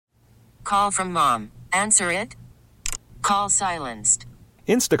Call from mom. Answer it. Call silenced.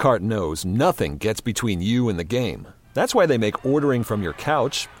 Instacart knows nothing gets between you and the game. That's why they make ordering from your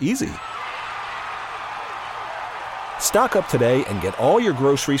couch easy. Stock up today and get all your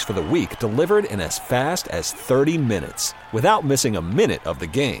groceries for the week delivered in as fast as 30 minutes without missing a minute of the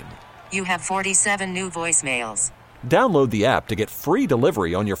game. You have 47 new voicemails. Download the app to get free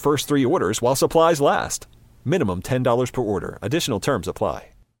delivery on your first 3 orders while supplies last. Minimum $10 per order. Additional terms apply.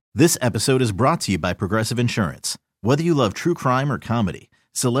 This episode is brought to you by Progressive Insurance. Whether you love true crime or comedy,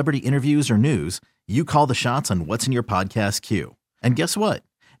 celebrity interviews or news, you call the shots on what's in your podcast queue. And guess what?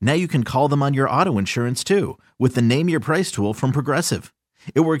 Now you can call them on your auto insurance too with the Name Your Price tool from Progressive.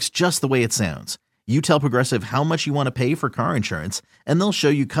 It works just the way it sounds. You tell Progressive how much you want to pay for car insurance, and they'll show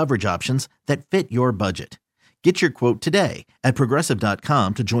you coverage options that fit your budget. Get your quote today at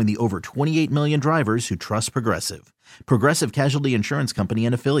Progressive.com to join the over 28 million drivers who trust Progressive. Progressive Casualty Insurance Company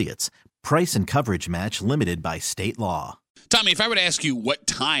and Affiliates. Price and coverage match limited by state law. Tommy, if I were to ask you what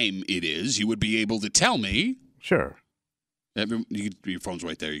time it is, you would be able to tell me. Sure. Your phone's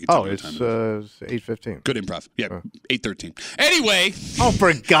right there. You can tell me what time it is. 8:15. Good improv. Yeah, 8:13. Anyway. Oh,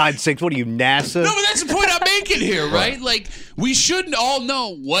 for God's sakes, what are you, NASA? No, but that's the point I'm making here, right? Like, we shouldn't all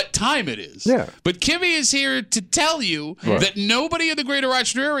know what time it is. Yeah. But Kimmy is here to tell you that nobody in the greater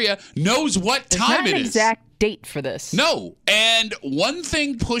Rochester area knows what time it is. There's not an exact date for this. No. And one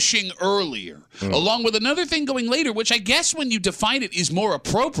thing pushing earlier, along with another thing going later, which I guess when you define it is more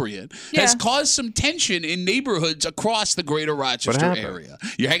appropriate, has caused some tension in neighborhoods across the greater Rochester area.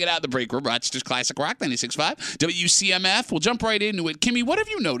 You're hanging out in the break room, Rochester's Classic Rock 96.5, WCMF. We'll jump right into it. Kimmy, what have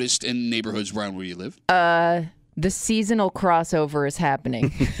you noticed in neighborhoods around where you live? The seasonal crossover is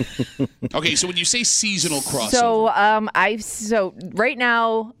happening. Okay, so when you say seasonal crossover. So right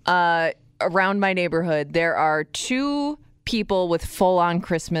now, around my neighborhood, there are 2 people with full-on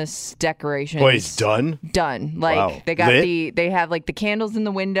Christmas decorations. Boy, it's done? Done. Like, they got they have, like, the candles in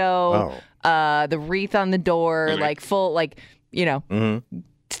the window, the wreath on the door, like, full, like, you know,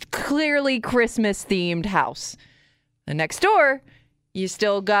 clearly Christmas-themed house. And next door, you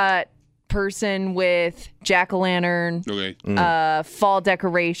still got person with jack-o'-lantern, fall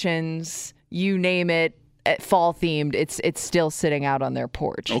decorations, you name it. Fall themed, it's still sitting out on their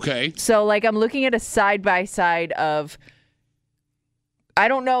porch. Okay. So like I'm looking at a side by side of, I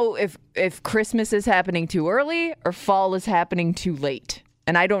don't know if Christmas is happening too early or fall is happening too late.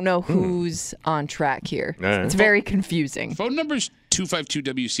 And I don't know who's on track here. Right. It's very confusing. Phone number is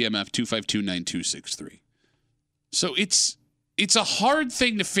 252-WCMF, 252-9263. So it's a hard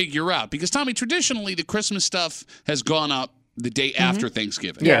thing to figure out because, Tommy, traditionally the Christmas stuff has gone up the day after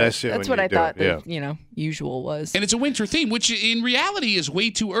Thanksgiving. Yeah, that's what I thought the usual was. And it's a winter theme, which in reality is way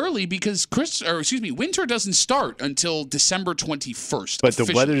too early because winter doesn't start until December 21st. But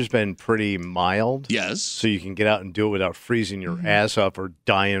the weather's been pretty mild. Yes. So you can get out and do it without freezing your ass off or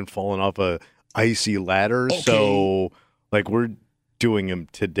dying, falling off a icy ladder. Okay. So, like, we're doing them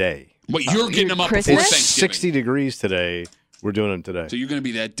today. Wait, you're getting them up Christmas? before It's Thanksgiving. 60 degrees today. We're doing them today. So you're going to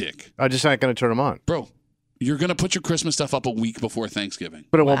be that dick. I'm just not going to turn them on. Bro. You're going to put your Christmas stuff up a week before Thanksgiving.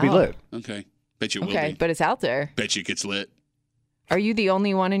 But it won't be lit. Okay. Bet you it will Okay, be. but it's out there. Bet you it gets lit. Are you the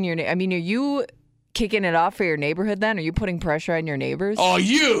only one in your are you kicking it off for your neighborhood then? Are you putting pressure on your neighbors? Oh,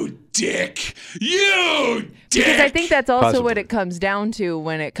 you dick. You dick. Because I think that's also what it comes down to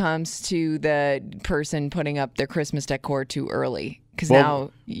when it comes to the person putting up their Christmas decor too early. Because now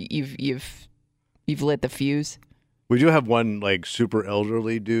you've lit the fuse. We do have one like super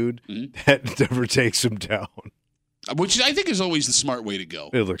elderly dude that never takes him down. Which I think is always the smart way to go.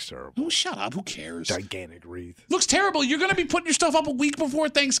 It looks terrible. Oh, shut up. Who cares? Gigantic wreath. Looks terrible. You're going to be putting your stuff up a week before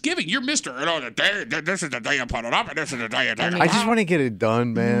Thanksgiving. You're Mr. This is the day you put it up, and this is the day you take it I just want to get it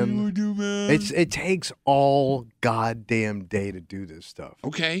done, man. You do, man. It takes all goddamn day to do this stuff.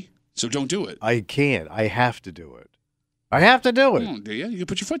 Okay. So don't do it. I can't. I have to do it. I have to do it. Oh, do you? You can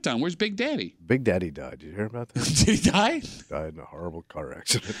put your foot down. Where's Big Daddy? Big Daddy died. Did you hear about that? Did he die? Died in a horrible car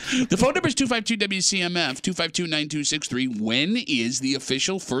accident. The phone number is 252-WCMF, 252-9263. When is the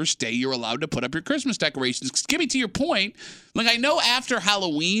official first day you're allowed to put up your Christmas decorations? 'Cause give me to your point. Like, I know after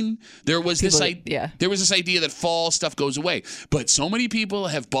Halloween, there was this idea that fall stuff goes away. But so many people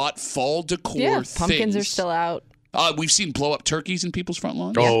have bought fall decor things. Pumpkins are still out. We've seen blow-up turkeys in people's front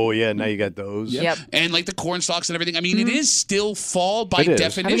lawns. Oh, yeah. Now you got those. Yep. And, like, the corn stalks and everything. I mean, it is still fall by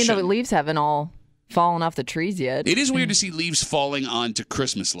definition. I mean, the leaves haven't all fallen off the trees yet. It is weird to see leaves falling onto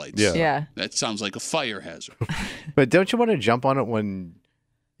Christmas lights. Yeah. That sounds like a fire hazard. But don't you want to jump on it when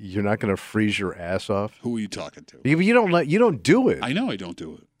You're not going to freeze your ass off? Who are you talking to? You don't do it. I know I don't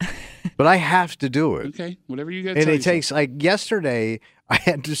do it. But I have to do it. Okay, whatever you guys. And it takes yesterday. I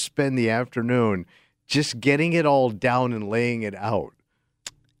had to spend the afternoon just getting it all down and laying it out.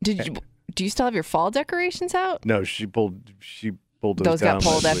 Do you still have your fall decorations out? No, she pulled those down got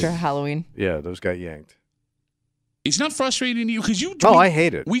pulled after Halloween. Yeah, those got yanked. It's not frustrating to you because you. Oh, I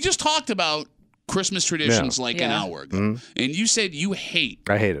hate it. We just talked about Christmas traditions an hour ago, and you said you hate.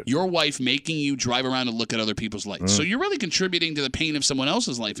 I hate it. Your wife making you drive around and look at other people's lights. So you're really contributing to the pain of someone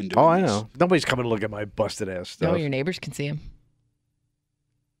else's life in doing this. I know. Nobody's coming to look at my busted ass stuff. No, your neighbors can see them.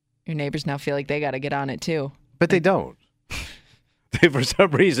 Your neighbors now feel like they got to get on it too. But they don't. For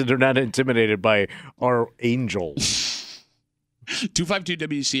some reason, they're not intimidated by our angels.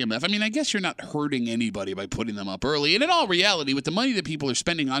 252-WCMF. I mean, I guess you're not hurting anybody by putting them up early. And in all reality, with the money that people are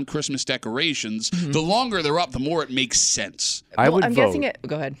spending on Christmas decorations, the longer they're up, the more it makes sense. I'm guessing it.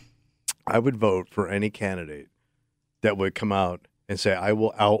 Go ahead. I would vote for any candidate that would come out and say, I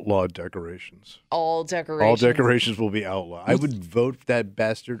will outlaw decorations. All decorations. All decorations will be outlawed. I would vote for that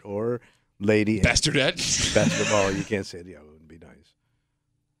bastard or lady. Bastardette? Bastard. Well, you can't say it. Yeah, it wouldn't be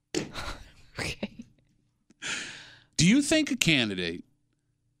nice. Okay. Do you think a candidate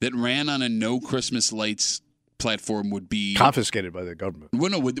that ran on a no Christmas lights platform would be confiscated by the government?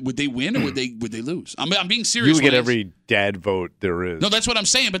 Well, no, would they win or would they lose? I'm being serious. You would get every dad vote there is. No, that's what I'm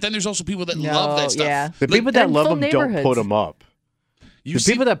saying. But then there's also people that love that stuff. Yeah. The people that love them don't put them up.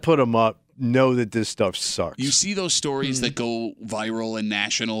 People that put them up know that this stuff sucks. You see those stories that go viral and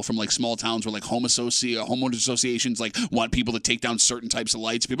national from like small towns where like homeowners associations like want people to take down certain types of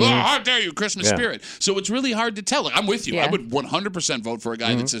lights. People, how dare you, Christmas spirit. So it's really hard to tell. Like, I'm with you. Yeah. I would 100% vote for a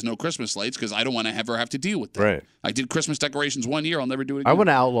guy that says no Christmas lights because I don't want to ever have to deal with that. Right. I did Christmas decorations one year. I'll never do it again. I want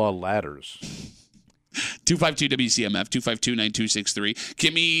to outlaw ladders. 252-WCMF, 252-9263.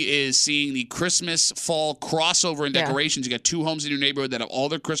 Kimmy is seeing the Christmas fall crossover in decorations. You got two homes in your neighborhood that have all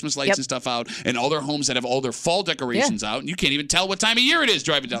their Christmas lights and stuff out, and other homes that have all their fall decorations out, and you can't even tell what time of year it is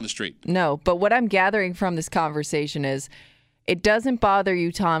driving down the street. No, but what I'm gathering from this conversation is it doesn't bother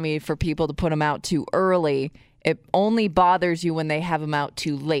you, Tommy, for people to put them out too early. It only bothers you when they have them out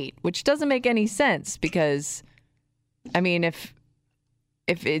too late, which doesn't make any sense because, I mean, if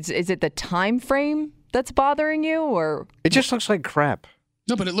is it the time frame that's bothering you, or it just looks like crap?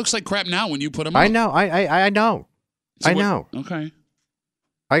 No, but it looks like crap now when you put them up. I know. I know. So I know. Okay.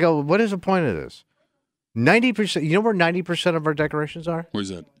 I go, what is the point of this? 90%. You know where 90% of our decorations are? Where's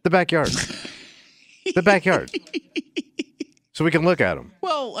that? The backyard. The backyard. So we can look at them.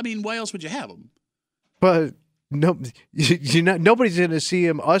 Well, I mean, why else would you have them? But no, nobody's going to see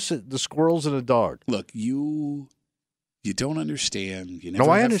them. Us, the squirrels, and the dog. Look, you don't understand. You never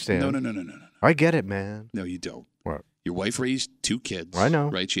No, I understand. No. I get it, man. No, you don't. What? Your wife raised two kids. I know.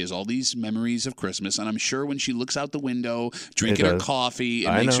 Right? She has all these memories of Christmas, and I'm sure when she looks out the window, drinking her coffee,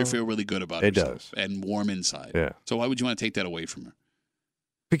 it makes her feel really good about herself. It does. And warm inside. Yeah. So why would you want to take that away from her?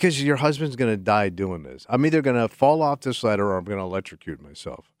 Because your husband's going to die doing this. I'm either going to fall off this ladder or I'm going to electrocute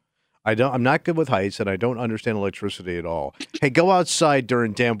myself. I'm not good with heights, and I don't understand electricity at all. Hey, go outside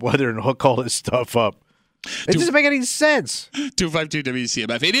during damp weather and hook all this stuff up. It doesn't make any sense.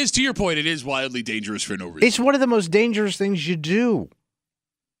 252-WCMF. It is, to your point, it is wildly dangerous for no reason. It's one of the most dangerous things you do.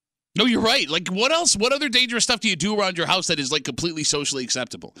 No, you're right. Like, what else? What other dangerous stuff do you do around your house that is, like, completely socially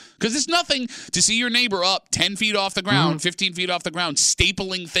acceptable? Because it's nothing to see your neighbor up 10 feet off the ground, 15 feet off the ground,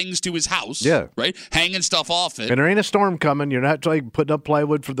 stapling things to his house. Yeah. Right? Hanging stuff off it. And there ain't a storm coming. You're not, like, putting up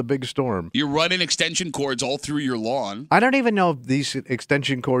plywood for the big storm. You're running extension cords all through your lawn. I don't even know if these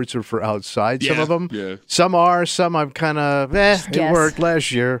extension cords are for outside, some of them. Yeah. Some are. Some I'm kind of, it worked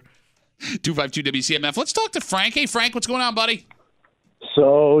last year. 252-WCMF. Let's talk to Frank. Hey, Frank, what's going on, buddy?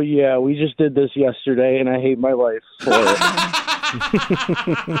 So, yeah, we just did this yesterday, and I hate my life for it.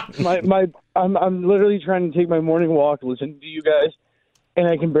 I'm literally trying to take my morning walk, listening to you guys, and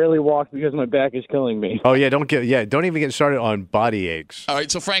I can barely walk because my back is killing me. Oh, yeah, don't even get started on body aches. All right,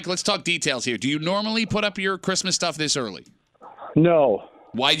 so, Frank, let's talk details here. Do you normally put up your Christmas stuff this early? No.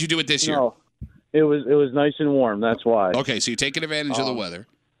 Why'd you do it this year? No. It was nice and warm, that's why. Okay, so you're taking advantage of the weather.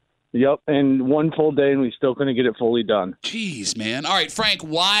 Yep, and one full day, and we still couldn't get it fully done. Jeez, man. All right, Frank,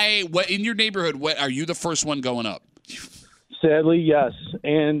 what in your neighborhood, are you the first one going up? Sadly, yes.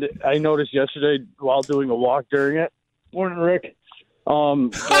 And I noticed yesterday while doing a walk during it, morning, Rick,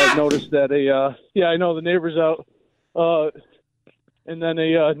 I noticed that I know the neighbor's out, and then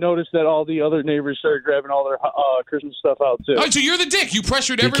they noticed that all the other neighbors started grabbing all their Christmas stuff out, too. All right, so you're the dick. You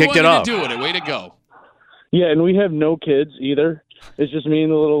pressured everyone into doing it. Way to go. Yeah, and we have no kids either. It's just me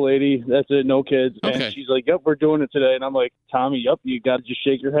and the little lady. That's it. No kids. Okay. And she's like, "Yep, we're doing it today." And I'm like, "Tommy, yep, you got to just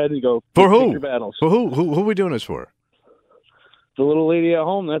shake your head and go For pick who? your battles." For who? Who are we doing this for? The little lady at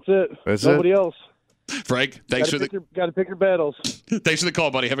home. That's it. Nobody else. Frank, thanks for got to pick your battles. Thanks for the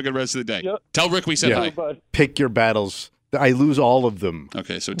call, buddy. Have a good rest of the day. Yep. Tell Rick we said hi. Pick your battles. I lose all of them.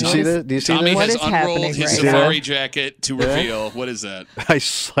 Okay, so Do you see that? Do you see Tommy that? has unrolled his right safari jacket to reveal. What is that? I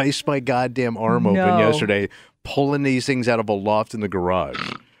sliced my goddamn arm open yesterday, pulling these things out of a loft in the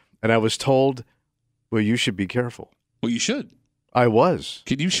garage. And I was told, well, you should be careful. Well, you should. I was.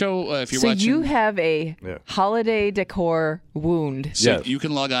 Can you show if you're watching? So you have a holiday decor wound. So you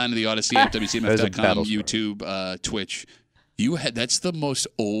can log on to the Odyssey app, WCMF.com, Battlestar. YouTube, Twitch. That's the most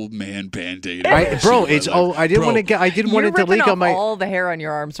old man Band-Aid. I didn't want to get. I didn't want it to leak on my. All the hair on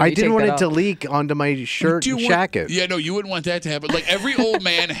your arms. I didn't want it to leak onto my shirt and jacket. Yeah, no, you wouldn't want that to happen. Like every old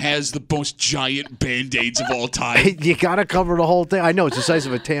man has the most giant Band-Aids of all time. You got to cover the whole thing. I know it's the size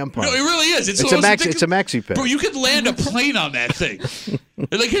of a tampon. No, it really is. It's a maxi pad. Bro, you could land a plane on that thing.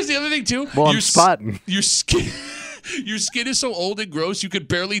 And like, here's the other thing too. Well, I'm spotting. Your skin is so old and gross, you could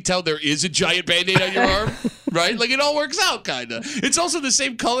barely tell there is a giant Band-Aid on your arm, right? Like, it all works out, kind of. It's also the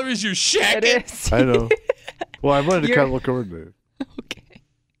same color as your jacket. It is. I know. Well, I wanted to kind of look coordinated. Okay.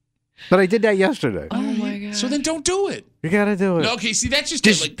 But I did that yesterday. Oh, my God. So then don't do it. You got to do it. No, okay, see, that's just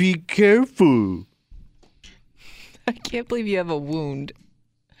Just be careful. I can't believe you have a wound.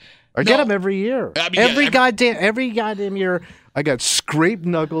 I get them every year. I mean, every goddamn year, I got scraped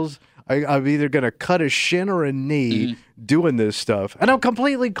knuckles. I'm either going to cut a shin or a knee doing this stuff, and I'm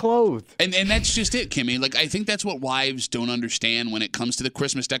completely clothed. And that's just it, Kimmy. Like, I think that's what wives don't understand when it comes to the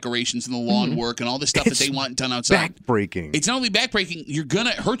Christmas decorations and the lawn work and all the stuff that they want done outside. Backbreaking. It's not only backbreaking, you're going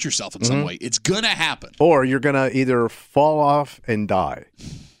to hurt yourself in some way. It's going to happen. Or you're going to either fall off and die.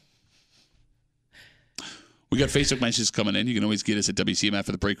 We got Facebook messages coming in. You can always get us at WCMF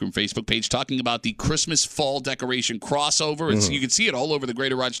for the Break Room Facebook page talking about the Christmas fall decoration crossover. You can see it all over the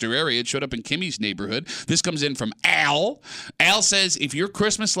greater Rochester area. It showed up in Kimmy's neighborhood. This comes in from Al. Al says, if your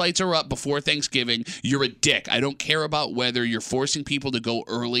Christmas lights are up before Thanksgiving, you're a dick. I don't care about whether you're forcing people to go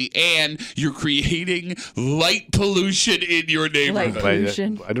early and you're creating light pollution in your neighborhood. Light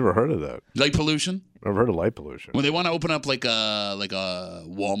pollution? I never heard of that. Light pollution? I've heard of light pollution. When they want to open up like a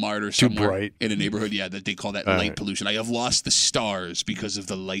Walmart or somewhere in a neighborhood, that they call that light pollution. I have lost the stars because of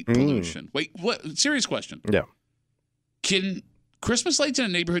the light pollution. Wait, what? Serious question. Yeah. Can Christmas lights in a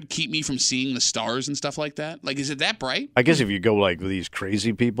neighborhood keep me from seeing the stars and stuff like that? Like, is it that bright? I guess if you go like these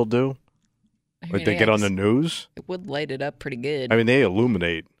crazy people do, like they get on the news. It would light it up pretty good. I mean, they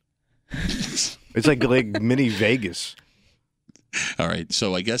illuminate. It's like mini Vegas. All right.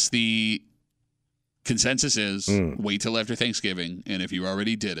 So I guess the consensus is wait till after Thanksgiving, and if you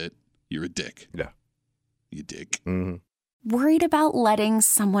already did it, you're a dick. Yeah. You dick. Mm-hmm. Worried about letting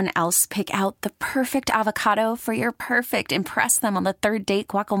someone else pick out the perfect avocado for your perfect impress them on the third date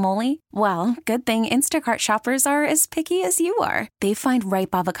guacamole? Well, good thing Instacart shoppers are as picky as you are. They find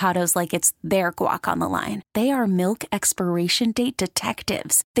ripe avocados like it's their guac on the line. They are milk expiration date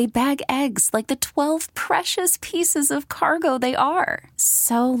detectives. They bag eggs like the 12 precious pieces of cargo they are.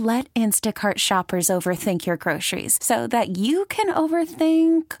 So let Instacart shoppers overthink your groceries so that you can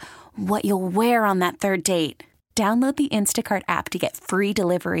overthink what you'll wear on that third date. Download the Instacart app to get free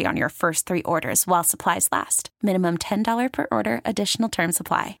delivery on your first 3 orders while supplies last. Minimum $10 per order. Additional terms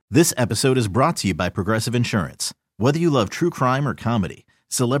apply. This episode is brought to you by Progressive Insurance. Whether you love true crime or comedy,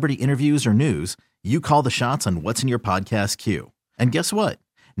 celebrity interviews or news, you call the shots on what's in your podcast queue. And guess what?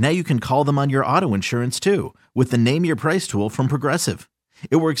 Now you can call them on your auto insurance too with the Name Your Price tool from Progressive.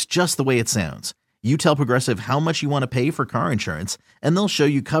 It works just the way it sounds. You tell Progressive how much you want to pay for car insurance, and they'll show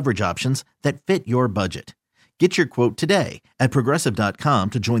you coverage options that fit your budget. Get your quote today at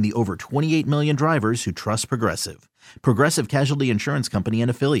Progressive.com to join the over 28 million drivers who trust Progressive. Progressive Casualty Insurance Company and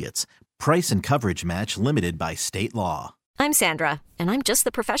Affiliates. Price and coverage match limited by state law. I'm Sandra, and I'm just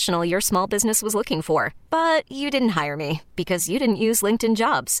the professional your small business was looking for. But you didn't hire me because you didn't use LinkedIn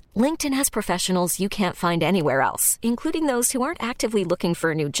Jobs. LinkedIn has professionals you can't find anywhere else, including those who aren't actively looking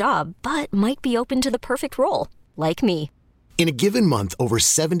for a new job, but might be open to the perfect role, like me. In a given month, over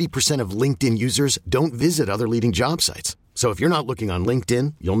 70% of LinkedIn users don't visit other leading job sites. So if you're not looking on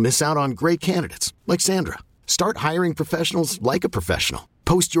LinkedIn, you'll miss out on great candidates like Sandra. Start hiring professionals like a professional.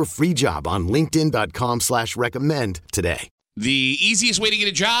 Post your free job on linkedin.com/recommend today. The easiest way to get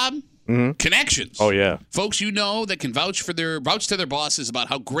a job? Connections. Oh, yeah. Folks you know that can vouch to their bosses about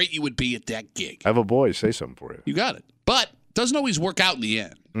how great you would be at that gig. I have a boy say something for you. You got it. But doesn't always work out in the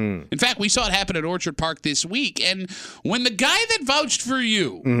end. In fact, we saw it happen at Orchard Park this week. And when the guy that vouched for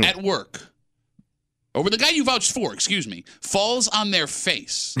you at work or when the guy you vouched for, falls on their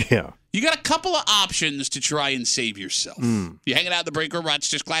face, you got a couple of options to try and save yourself. You hanging out at the break room,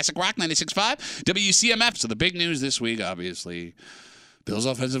 Rochester's Classic Rock 96.5, WCMF. So the big news this week, obviously, Bills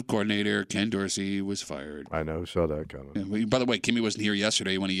offensive coordinator Ken Dorsey was fired. I know, saw that coming. By the way, Kimmy wasn't here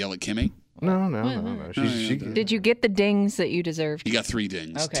yesterday. You want to yell at Kimmy? No. Did you get the dings that you deserved? You got 3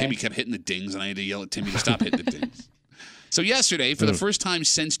 dings. Okay. Timmy kept hitting the dings, and I had to yell at Timmy to stop hitting the dings. So yesterday, for the first time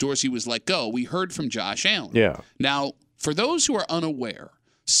since Dorsey was let go, we heard from Josh Allen. Yeah. Now, for those who are unaware,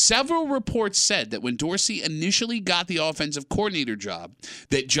 several reports said that when Dorsey initially got the offensive coordinator job,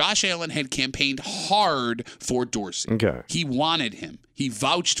 that Josh Allen had campaigned hard for Dorsey. Okay. He wanted him. He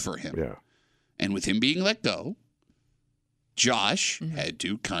vouched for him. Yeah. And with him being let go, Josh had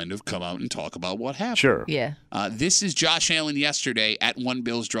to kind of come out and talk about what happened. Sure. Yeah. This is Josh Allen yesterday at One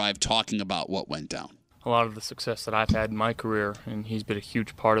Bills Drive talking about what went down. A lot of the success that I've had in my career, and he's been a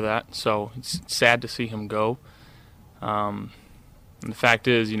huge part of that. So it's sad to see him go. And the fact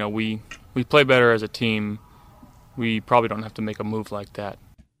is, we play better as a team. We probably don't have to make a move like that.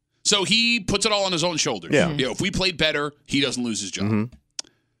 So he puts it all on his own shoulders. Yeah. If we played better, he doesn't lose his job.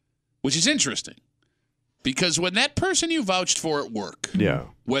 Which is interesting. Because when that person you vouched for at work,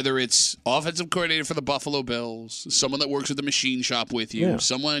 whether it's offensive coordinator for the Buffalo Bills, someone that works at the machine shop with you,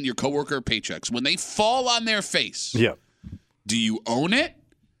 someone, your coworker at Paychecks, when they fall on their face, do you own it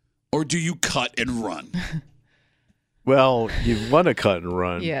or do you cut and run? Well, you want to cut and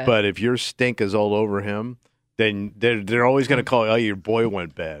run, but if your stink is all over him, then they're always going to call, oh, your boy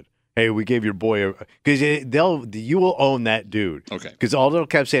went bad. Hey, we gave your boy because you will own that dude. Okay. Because all they'll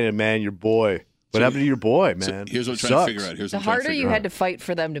keep saying, man, your boy. What happened to your boy, man? So here's what I'm trying to figure out. The harder you had to fight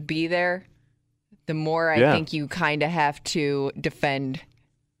for them to be there, the more I think you kind of have to defend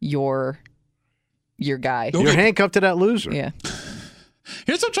your guy. Okay. You're handcuffed to that loser. Yeah.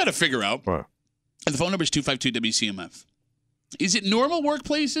 Here's what I'm trying to figure out. What? And the phone number is 252-WCMF. Is it normal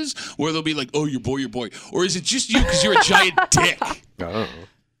workplaces where they'll be like, oh, your boy? Or is it just you because you're a giant dick? I don't know.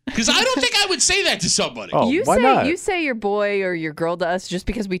 Because I don't think I would say that to somebody. Oh, why not? You say your boy or your girl to us just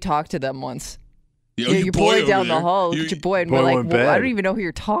because we talked to them once. Your boy down the hall. Look at your boy. And we're like, well, I don't even know who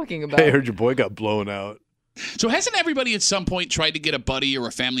you're talking about. Hey, I heard your boy got blown out. So hasn't everybody at some point tried to get a buddy or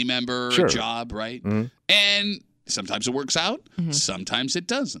a family member a job, right? And sometimes it works out. Sometimes it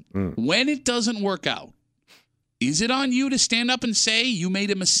doesn't. When it doesn't work out, is it on you to stand up and say you made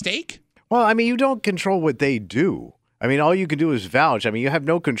a mistake? Well, I mean, you don't control what they do. I mean, all you can do is vouch. I mean, you have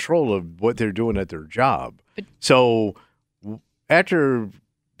no control of what they're doing at their job. So after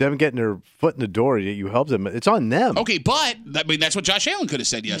them getting their foot in the door, you help them. It's on them. Okay, but I mean that's what Josh Allen could have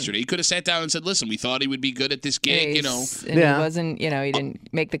said yesterday. He could have sat down and said, "Listen, we thought he would be good at this gig, And he wasn't. He didn't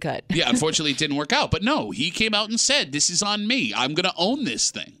make the cut. Yeah, unfortunately, it didn't work out. But no, he came out and said, "This is on me. I'm going to own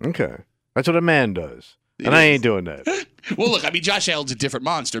this thing." Okay, that's what a man does, and I ain't doing that. Well, look, I mean, Josh Allen's a different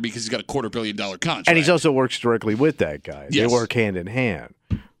monster because he's got a $250 million contract, and he also works directly with that guy. Yes. They work hand in hand.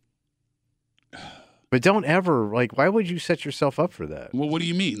 But don't ever, why would you set yourself up for that? Well, what do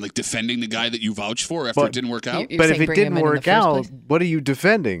you mean? Like defending the guy that you vouched for after it didn't work out? But if it didn't work out, what are you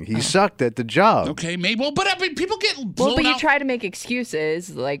defending? He sucked at the job. Okay, maybe. Well, but I mean, people get blown but you out. try to make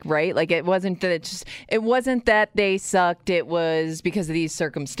excuses, right? Like it wasn't that they sucked. It was because of these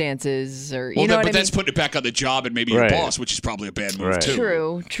circumstances, or you know what I mean? That's putting it back on the job and maybe your boss, which is probably a bad move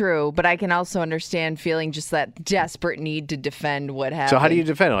too. True. But I can also understand feeling just that desperate need to defend what happened. So how do you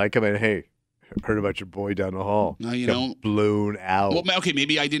defend it? I come in, hey, heard about your boy down the hall. No, you know, blown out. Well, okay,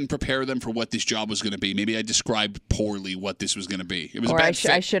 maybe I didn't prepare them for what this job was going to be. Maybe I described poorly what this was going to be. It was or a bad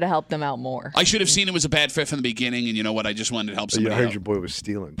fit. I should have helped them out more. I should have seen it was a bad fit from the beginning, and you know what? I just wanted to help somebody I heard out. your boy was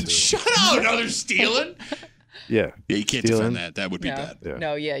stealing too. Shut up! Another stealing? Yeah, you can't defend that. That would be bad. Yeah.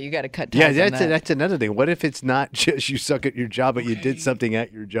 No, you got to cut ties on that. That's another thing. What if it's not just you suck at your job, but you did something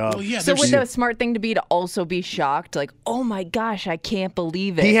at your job? Well, yeah, so would the smart thing to be to also be shocked? Like, oh my gosh, I can't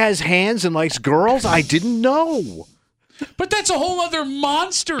believe it. He has hands and likes girls? I didn't know. But that's a whole other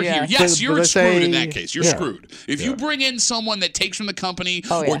monster here. Yes, you're screwed in that case. You're screwed. If you bring in someone that takes from the company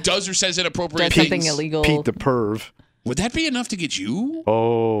or does or says inappropriate things. Something illegal. Pete the perv. Would that be enough to get you?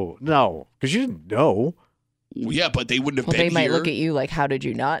 Oh, no. Because you didn't know. Well, yeah, but they wouldn't have been here. They might here. look at you like, how did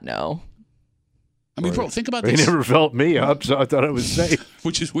you not know? I mean, bro, think about this. They never felt me up, so I thought I was safe.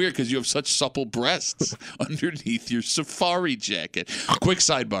 Which is weird because you have such supple breasts underneath your safari jacket. Quick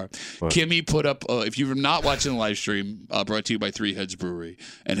sidebar. What? Kimmy put up, if you're not watching the live stream, brought to you by Three Heads Brewery,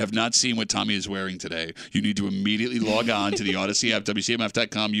 and have not seen what Tommy is wearing today, you need to immediately log on to the Odyssey app,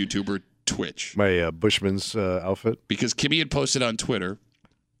 WCMF.com, YouTuber, Twitch. My Bushman's outfit. Because Kimmy had posted on Twitter,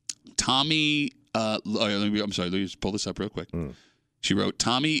 Tommy... I'm sorry, let me just pull this up real quick. She wrote,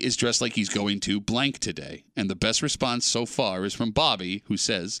 Tommy is dressed like he's going to blank today. And the best response so far is from Bobby, who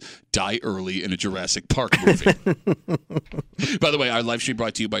says, die early in a Jurassic Park movie. By the way, our live stream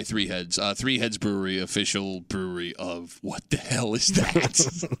brought to you by Three Heads. Three Heads Brewery, official brewery of what the hell is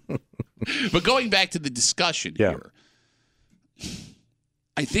that? But going back to the discussion here,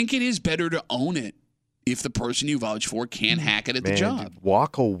 I think it is better to own it if the person you vouch for can't hack it at the job.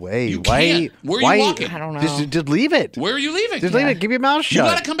 Walk away. You can't. Where are you walking? I don't know. Just leave it. Where are you leaving? Just leave it. Keep your mouth shut.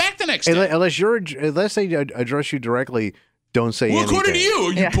 You got to come back the next day. Unless they address you directly, don't say anything. According to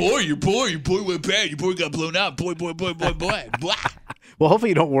you, your boy went bad. Your boy got blown out. Boy. Blah. Well, hopefully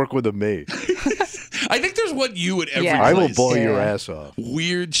you don't work with me. I think there's one you at every place. I will blow your ass off.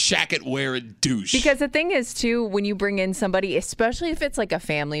 Weird shacket-wearing douche. Because the thing is, too, when you bring in somebody, especially if it's like a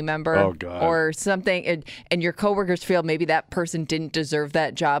family member or something, and your coworkers feel maybe that person didn't deserve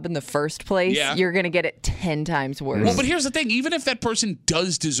that job in the first place, you're going to get it 10 times worse. Well, but here's the thing. Even if that person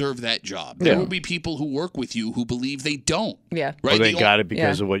does deserve that job, there will be people who work with you who believe they don't. Yeah. Right? They got it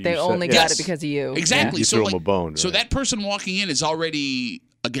because of what you said. They only got it because of you. Exactly. You threw them a bone. So that person walking in is already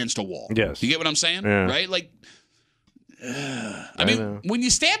against a wall. Yes. You get what I'm saying? Yeah. Right? Like, I mean, when you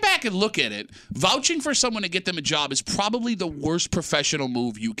stand back and look at it, vouching for someone to get them a job is probably the worst professional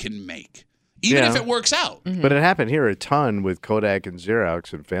move you can make, even if it works out. Mm-hmm. But it happened here a ton with Kodak and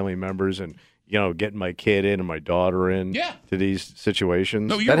Xerox and family members and, getting my kid in and my daughter in to these situations.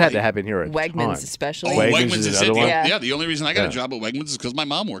 No, that had to happen here a ton. Wegmans especially. Oh, Wegmans is another one? Yeah, the only reason I got a job at Wegmans is because my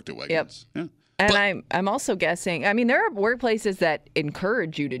mom worked at Wegmans. Yep. Yeah. And I'm also guessing, I mean, there are workplaces that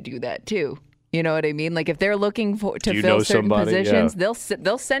encourage you to do that too. You know what I mean? Like if they're looking to fill certain positions,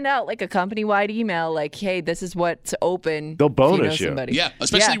 they'll send out like a company-wide email like, hey, this is what's open. They'll bonus you. Somebody. Yeah,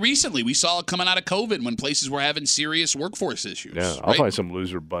 especially recently. We saw it coming out of COVID when places were having serious workforce issues. Yeah, I'll find some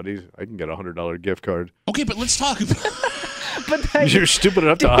loser buddies. I can get a $100 gift card. Okay, but let's talk about But you're stupid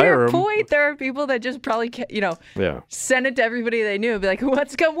enough to hire them. Point, there are people that just probably, send it to everybody they knew and be like, who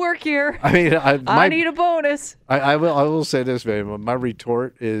wants to come work here? I mean, I need a bonus. I will say this, man. My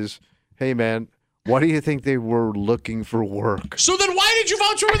retort is, hey, man, why do you think they were looking for work? So then why did you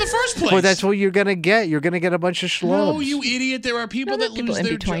vouch for in the first place? Well, that's what you're going to get. You're going to get a bunch of schlubs. No, you idiot. There are people that lose in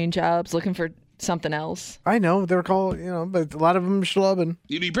their between jobs looking for something else. I know. They're called, but a lot of them are schlubbing.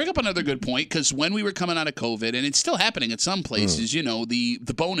 You bring up another good point because when we were coming out of COVID, and it's still happening at some places,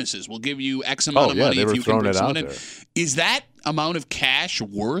 the bonuses will give you X amount of money if you can bring someone in. Is that amount of cash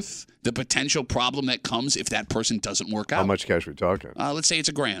worth the potential problem that comes if that person doesn't work out? How much cash are we talking? Let's say it's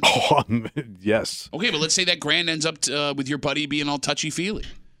 $1,000. Oh, yes. Okay, but let's say that $1,000 ends up with your buddy being all touchy-feely.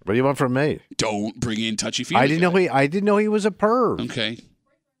 What do you want from me? Don't bring in touchy-feely. I didn't know he was a perv. Okay.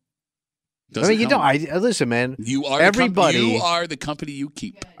 Listen, man. You are the company you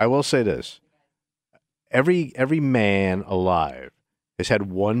keep. I will say this: every man alive has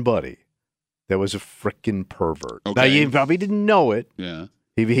had one buddy that was a freaking pervert. Okay. Now you probably didn't know it. Yeah.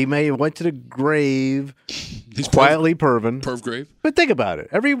 He may have went to the grave, quietly perving. Perv grave. But think about it.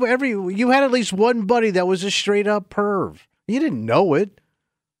 You had at least one buddy that was a straight up perv. You didn't know it,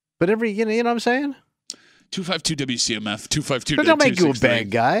 but you know what I'm saying. 252 WCMF 252. But don't make you a bad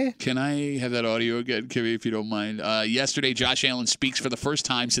guy. Can I have that audio again, Kimmy, if you don't mind? Yesterday, Josh Allen speaks for the first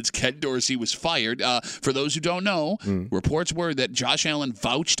time since Ken Dorsey was fired. For those who don't know, reports were that Josh Allen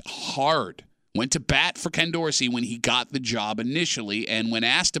vouched hard, went to bat for Ken Dorsey when he got the job initially, and when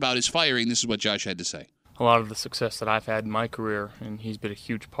asked about his firing, this is what Josh had to say. A lot of the success that I've had in my career, and he's been a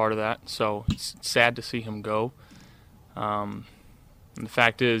huge part of that. So it's sad to see him go. And the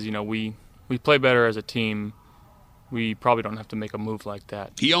fact is, we play better as a team. We probably don't have to make a move like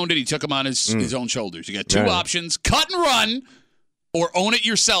that. He owned it. He took him on his own shoulders. You got two options: cut and run, or own it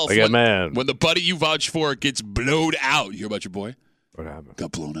yourself. When the buddy you vouch for gets blowed out. You hear about your boy? What happened?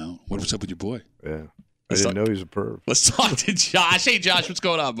 Got blown out. What's up with your boy? Yeah, I didn't know he was a perv. Let's talk to Josh. Hey, Josh, what's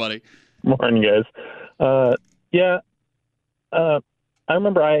going on, buddy? Morning, guys. I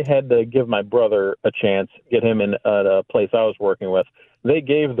remember I had to give my brother a chance, get him in at a place I was working with. They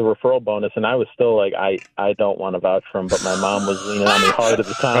gave the referral bonus, and I was still like, I don't want to vouch for him, but my mom was leaning on me hard at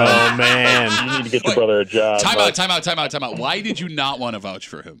the time. Oh, man. You need to get your brother a job. Time out. Why did you not want to vouch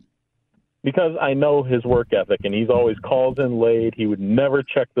for him? Because I know his work ethic, and he's always calls in late. He would never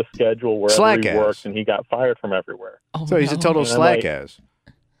check the schedule wherever he worked, and he got fired from everywhere. Oh, so he's a total slack ass.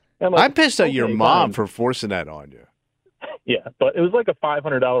 I'm pissed at your mom for forcing that on you. Yeah, but it was like a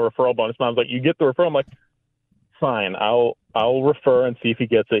 $500 referral bonus. Mom's like, you get the referral. I'm like, fine, I'll I'll refer and see if he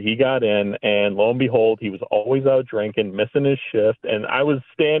gets it. He got in, and lo and behold, he was always out drinking, missing his shift. And I was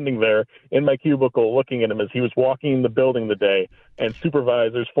standing there in my cubicle looking at him as he was walking in the building the day, and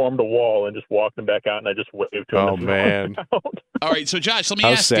supervisors formed a wall and just walked him back out, and I just waved to him. Oh, man. All right, so Josh, let me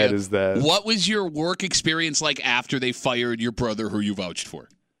How ask you. sad is that? What was your work experience like after they fired your brother who you vouched for?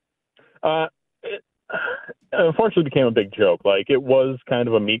 It unfortunately became a big joke. Like, it was kind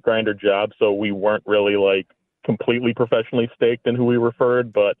of a meat grinder job, so we weren't really, like, completely professionally staked in who we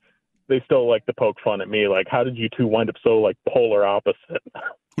referred, but they still like to poke fun at me. Like, how did you two wind up so, like, polar opposite?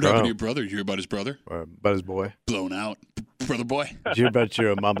 What happened to your brother? Did you hear about his brother? About his boy. Blown out. Brother boy. Did you hear about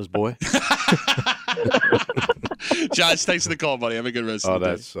your mama's boy? Josh, thanks for the call, buddy. Have a good rest of the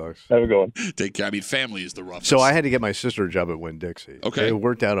day. Oh, that sucks. Have a good one. Take care. I mean, family is the roughest. So I had to get my sister a job at Winn-Dixie. Okay. It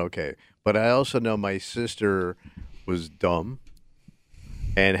worked out okay. But I also know my sister was dumb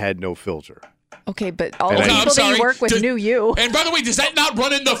and had no filter. Okay, but all the And people that you work with knew you. And by the way, does that not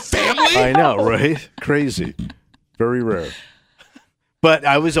run in the family? I know, right? Crazy. Very rare. But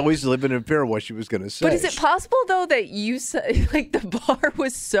I was always living in fear of what she was going to say. But is it possible, though, that you like the bar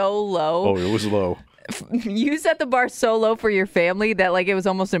was so low? Oh, it was low. You set the bar so low for your family that like it was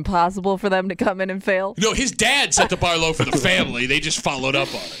almost impossible for them to come in and fail? No, his dad set the bar low for the family. They just followed up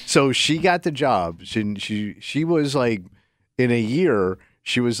on it. So she got the job. She was like, in a year,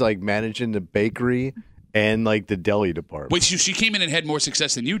 she was like managing the bakery and like the deli department. Wait, so she came in and had more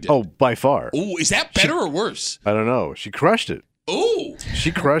success than you did? Oh, by far. Oh, is that better or worse? I don't know. She crushed it. Oh.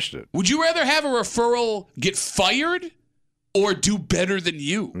 She crushed it. Would you rather have a referral get fired or do better than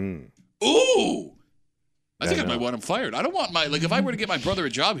you? Ooh. I think I might want him fired. I don't want like if I were to get my brother a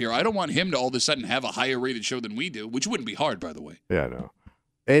job here, I don't want him to all of a sudden have a higher rated show than we do, which wouldn't be hard, by the way. Yeah, no.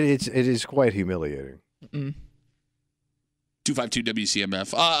 It is quite humiliating. 252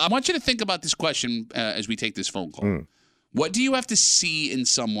 WCMF. I want you to think about this question as we take this phone call. What do you have to see in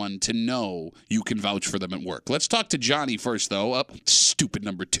someone to know you can vouch for them at work? Let's talk to Johnny first, though. Stupid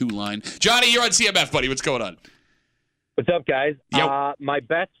number 2 line. Johnny, you're on CMF, buddy. What's going on? What's up, guys? My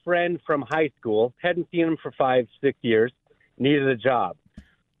best friend from high school, hadn't seen him for 5-6 years, needed a job.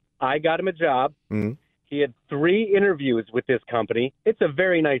 I got him a job. He had 3 interviews with this company. It's a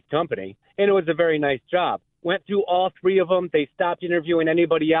very nice company, and it was a very nice job. Went through all 3 of them. They stopped interviewing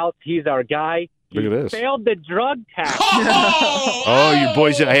anybody else. He's our guy. Look at this. Failed the drug test. Oh, your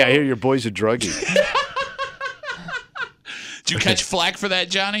boy's hey, I hear your boy's a druggie. Did you catch flack for that,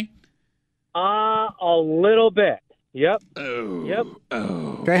 Johnny? A little bit. Yep. Oh. Yep.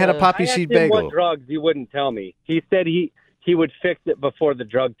 Oh. Guy had a poppy seed bagel. What drugs? He wouldn't tell me. He said he would fix it before the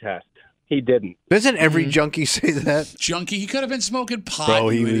drug test. He didn't. Doesn't every junkie say that? Junkie? He could have been smoking pot. Bro,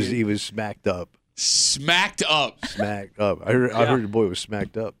 he was smacked up. Smacked up. Smacked up. I heard your boy was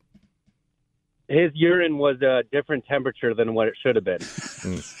smacked up. His urine was a different temperature than what it should have been.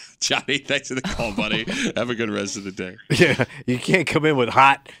 Johnny, thanks for the call, buddy. Have a good rest of the day. Yeah, you can't come in with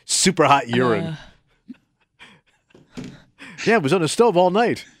super hot urine. Yeah, it was on the stove all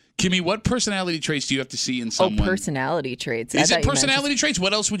night. Kimmy, what personality traits do you have to see in someone? Oh, personality traits. Is it personality traits?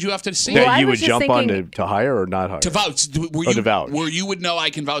 What else would you have to see? Well, you would jump on to hire or not hire? To vouch. To vouch. Where you would know I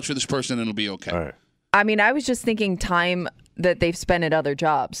can vouch for this person and it'll be okay. All right. I mean, I was just thinking time that they've spent at other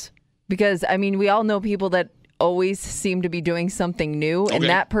jobs. Because, I mean, we all know people that always seem to be doing something new. Okay. And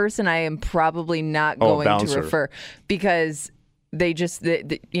that person I am probably not going to refer. Because they just,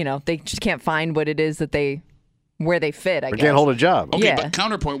 they just can't find what it is that where they fit, I guess. Can't hold a job. Okay, Yeah. but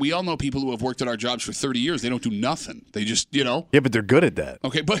counterpoint, we all know people who have worked at our jobs for 30 years. They don't do nothing. They just, Yeah, but they're good at that.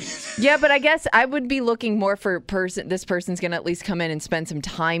 Okay, but... Yeah, but I guess I would be looking more for this person's going to at least come in and spend some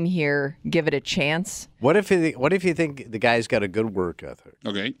time here, give it a chance. What if you think the guy's got a good work ethic?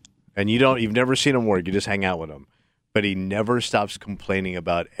 Okay. And you've never seen him work, you just hang out with him. But he never stops complaining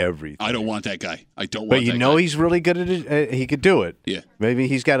about everything. I don't want that guy. I don't want But that guy. you know he's really good at it. He could do it. Yeah. Maybe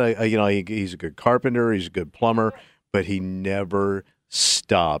he's got he's a good carpenter, he's a good plumber, but he never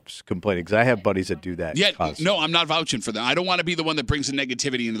stops complaining. Because I have buddies that do that. Yeah, constantly. no, I'm not vouching for that. I don't want to be the one that brings the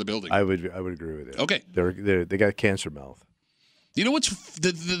negativity into the building. I would agree with you. Okay. They got cancer mouth. You know what's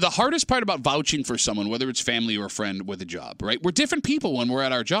the hardest part about vouching for someone, whether it's family or a friend with a job, right? We're different people when we're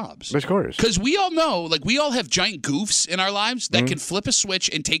at our jobs. Of course. Because we all know, like, we all have giant goofs in our lives that can flip a switch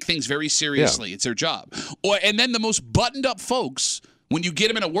and take things very seriously. Yeah. It's their job. And then the most buttoned up folks, when you get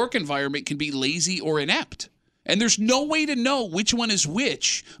them in a work environment, can be lazy or inept. And there's no way to know which one is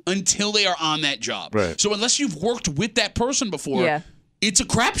which until they are on that job. Right. So unless you've worked with that person before, it's a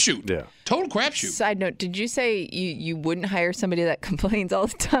crapshoot. Yeah. Total crapshoot. Side note, did you say you wouldn't hire somebody that complains all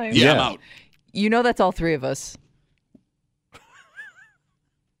the time? Yeah, I'm out. You know that's all 3 of us.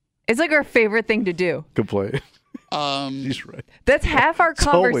 It's like our favorite thing to do. Complain. He's right. That's half our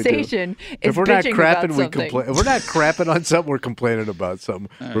conversation. If we're not crapping, we something. complain. If we're not crapping on something, we're complaining about something.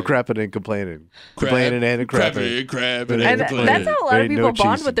 Right. We're crapping and complaining. Complaining and crapping. Crapping And that's how a lot of people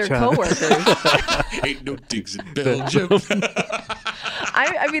bond with their coworkers. Ain't no digs in Belgium.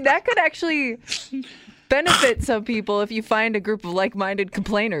 I mean, that could actually benefit some people if you find a group of like-minded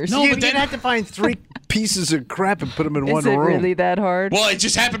complainers. No, but then have to find 3 pieces of crap and put them in one room. Is it really that hard? Well, it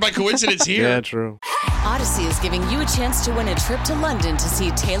just happened by coincidence here. Yeah, true. Odyssey is giving you a chance to win a trip to London to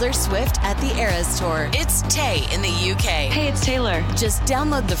see Taylor Swift at the Eras Tour. It's Tay in the UK. Hey, it's Taylor. Just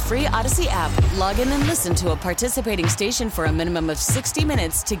download the free Odyssey app, log in and listen to a participating station for a minimum of 60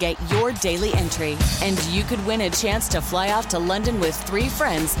 minutes to get your daily entry. And you could win a chance to fly off to London with 3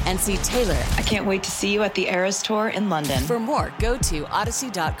 friends and see Taylor. I can't wait to see you at the Eras Tour in London. For more, go to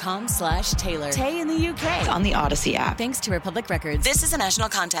odyssey.com/Taylor. Tay in the UK. It's on the Odyssey app. Thanks to Republic Records. This is a national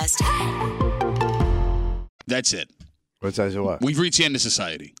contest. That's it. What's that? What? We've reached the end of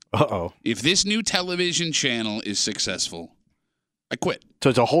society. Uh-oh. If this new television channel is successful, I quit. So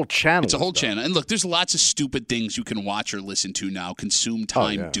it's a whole channel. It's a whole channel. And look, there's lots of stupid things you can watch or listen to now, consume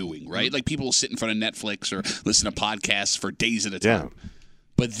time doing, right? Like people will sit in front of Netflix or listen to podcasts for days at a time. Yeah.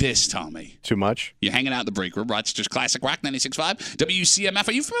 But this, Tommy. Too much? You're hanging out in the break room. Rochester's Classic Rock 96.5. WCMF.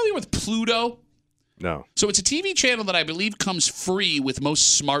 Are you familiar with Pluto? No. So it's a TV channel that I believe comes free with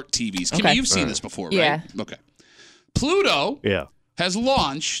most smart TVs. Kimmy, Okay. you've seen this before, right? Yeah. Okay. Pluto Yeah. has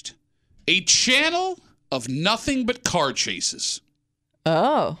launched a channel of nothing but car chases.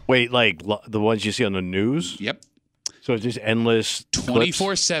 Oh. Wait, like the ones you see on the news? Yep. So it's just endless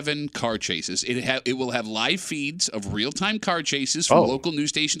 24/7 car chases. It will have live feeds of real-time car chases from local news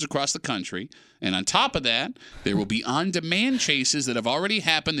stations across the country. And on top of that, there will be on-demand chases that have already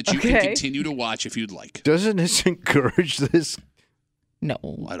happened that you can continue to watch if you'd like. Doesn't this encourage this? No.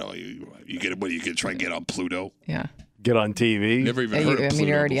 I don't know. You get what are you going to try and get on Pluto? Yeah. Get on TV? Never even heard of Pluto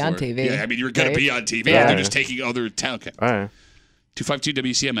you're already on before. TV. Yeah, I mean, you're going right? to be on TV. Yeah. They're just taking other Okay. All right.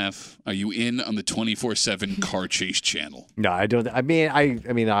 252 WCMF. Are you in on the 24/7 car chase channel? No, I don't. I mean,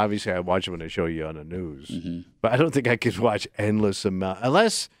 obviously, I watch it when they show you on the news, but I don't think I could watch endless amount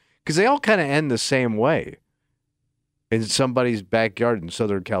unless because they all kind of end the same way in somebody's backyard in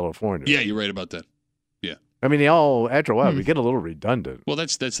Southern California. Yeah, you're right about that. Yeah. I mean, they all after a while we get a little redundant. Well,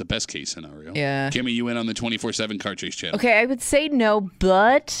 that's the best case scenario. Yeah. Kimmy, you in on the 24/7 car chase channel? Okay, I would say no,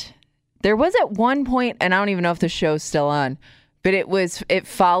 but there was at one point, and I don't even know if the show's still on, but it was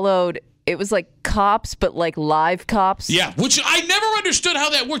like cops, but like live cops. Yeah, which I never understood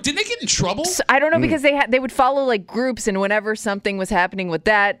how that worked. Didn't they get in trouble? So, I don't know because they would follow like groups, and whenever something was happening with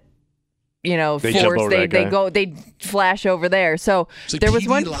that, force, they'd flash over there. So it's like there was PD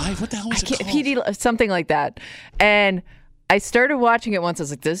one Live. What the hell was it called? PD, something like that, and I started watching it once. I was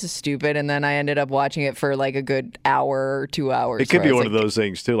like, this is stupid. And then I ended up watching it for like a good hour or 2 hours. It could be one of those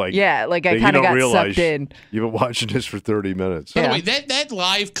things, too. Like I kind of got sucked in. You've been watching this for 30 minutes. By the way, that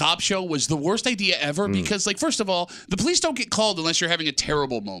live cop show was the worst idea ever because, like, first of all, the police don't get called unless you're having a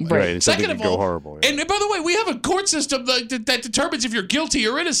terrible moment. Right. Second of all, horrible. Yeah. And by the way, we have a court system that determines if you're guilty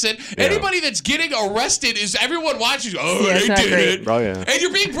or innocent. Yeah. Anybody that's getting arrested is everyone watches. Oh, they did it. Oh, yeah. And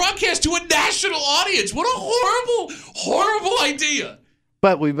you're being broadcast to a national audience. What a horrible, horrible idea.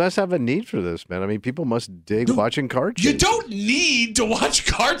 But we must have a need for this, man. I mean, people must dig watching car chases. You don't need to watch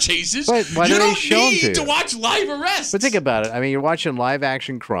car chases. But why you do they don't show need to to watch live arrests. But think about it. I mean, you're watching live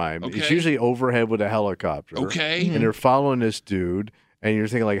action crime. Okay. It's usually overhead with a helicopter. Okay. And they're following this dude, and you're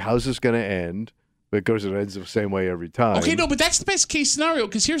thinking, like, how's this going to end? But it goes and ends the same way every time. Okay, no, but that's the best case scenario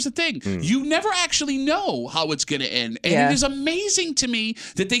because here's the thing. You never actually know how it's going to end. And it is amazing to me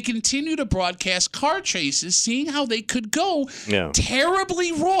that they continue to broadcast car chases, seeing how they could go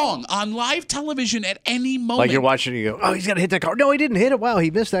terribly wrong on live television at any moment. Like you're watching and you go, oh, he's going to hit that car. No, he didn't hit it. Wow,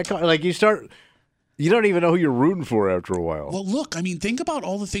 he missed that car. Like you don't even know who you're rooting for after a while. Well, look, I mean, think about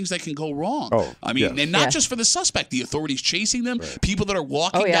all the things that can go wrong. Oh, I mean, and not just for the suspect, the authorities chasing them, people that are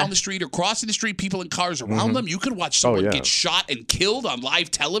walking down the street or crossing the street, people in cars around them. You could watch someone get shot and killed on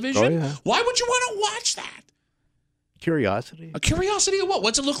live television. Oh, yeah. Why would you want to watch that? Curiosity. A curiosity of what?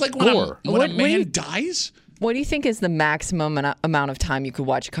 What's it look like when a man dies? What do you think is the maximum amount of time you could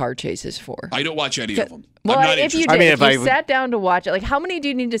watch car chases for? I don't watch any of them. Well, I'm not if you interested. did, if you sat down to watch it, like how many do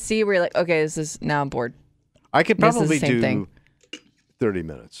you need to see where you're like, okay, now I'm bored? I could probably do thing. 30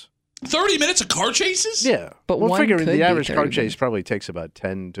 minutes. 30 minutes of car chases? Yeah. But we'll one figure could the be average 30 car minutes. chase probably takes about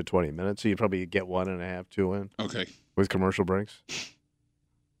 10 to 20 minutes. So you probably get 1.5, 2 in. Okay. With commercial breaks.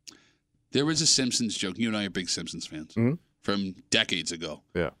 There was a Simpsons joke. You and I are big Simpsons fans from decades ago.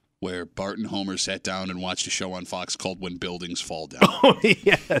 Yeah. where Bart and Homer sat down and watched a show on Fox called When Buildings Fall Down. Oh,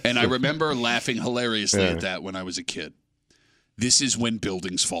 yeah. And I remember laughing hilariously at that when I was a kid. This is When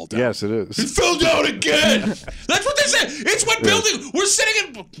Buildings Fall Down. Yes, it is. It fell down again. That's what they said. It's when buildings. We're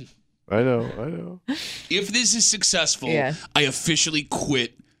sitting in. I know. If this is successful, I officially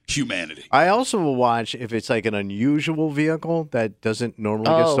quit humanity. I also will watch if it's like an unusual vehicle that doesn't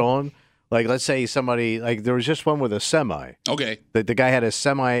normally get stolen. Like, let's say somebody, like, there was just one with a semi. Okay. The guy had a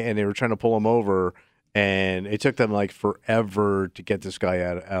semi, and they were trying to pull him over, and it took them, like, forever to get this guy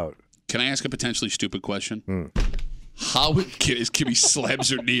out. Can I ask a potentially stupid question? How as Kimmy slams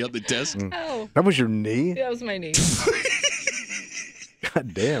her knee on the desk? Oh. That was your knee? That was my knee.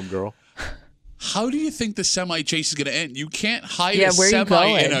 God damn, girl. How do you think the semi chase is going to end? You can't hide a where semi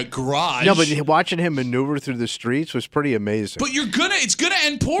you in a garage. No, but watching him maneuver through the streets was pretty amazing. But it's gonna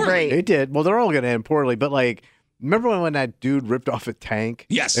end poorly. Right. It did. Well, they're all going to end poorly. But, like, remember when that dude ripped off a tank?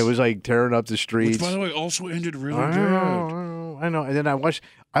 Yes. It was, like, tearing up the streets. Which, by the way, also ended really good. I know. And then I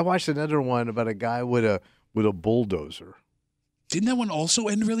watched another one about a guy with a bulldozer. Didn't that one also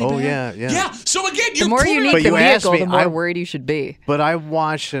end really bad? Oh, yeah. Yeah. So, again, the more unique the vehicle, the more worried you should be. But I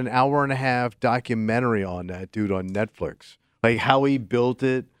watched an 1.5-hour documentary on that dude on Netflix. Like, how he built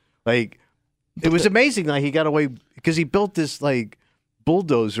it. Like, it was amazing. Like, he got away because he built this, like,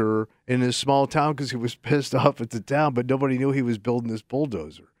 bulldozer in this small town because he was pissed off at the town, but nobody knew he was building this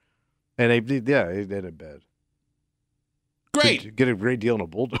bulldozer. And it ended bad. Great. Get a great deal on a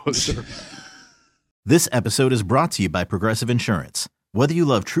bulldozer. This episode is brought to you by Progressive Insurance. Whether you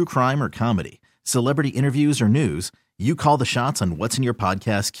love true crime or comedy, celebrity interviews or news, you call the shots on what's in your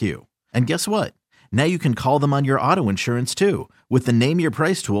podcast queue. And guess what? Now you can call them on your auto insurance too with the Name Your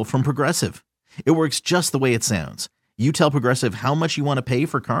Price tool from Progressive. It works just the way it sounds. You tell Progressive how much you want to pay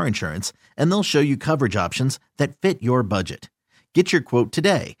for car insurance, and they'll show you coverage options that fit your budget. Get your quote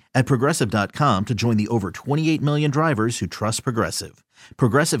today at Progressive.com to join the over 28 million drivers who trust Progressive.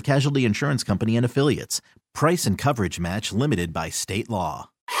 Progressive Casualty Insurance Company and Affiliates. Price and coverage match limited by state law.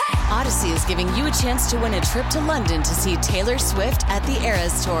 Odyssey is giving you a chance to win a trip to London to see Taylor Swift at the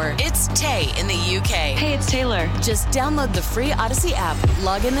Eras Tour. It's Tay in the UK. Hey, it's Taylor. Just download the free Odyssey app,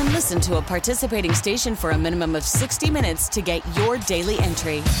 log in and listen to a participating station for a minimum of 60 minutes to get your daily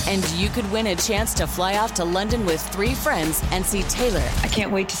entry. And you could win a chance to fly off to London with 3 friends and see Taylor. I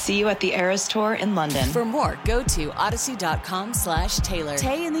can't wait to see you at the Eras Tour in London. For more, go to odyssey.com/Taylor.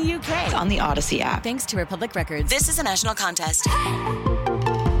 Tay in the UK. It's on the Odyssey app. Thanks to Republic Records. This is a national contest.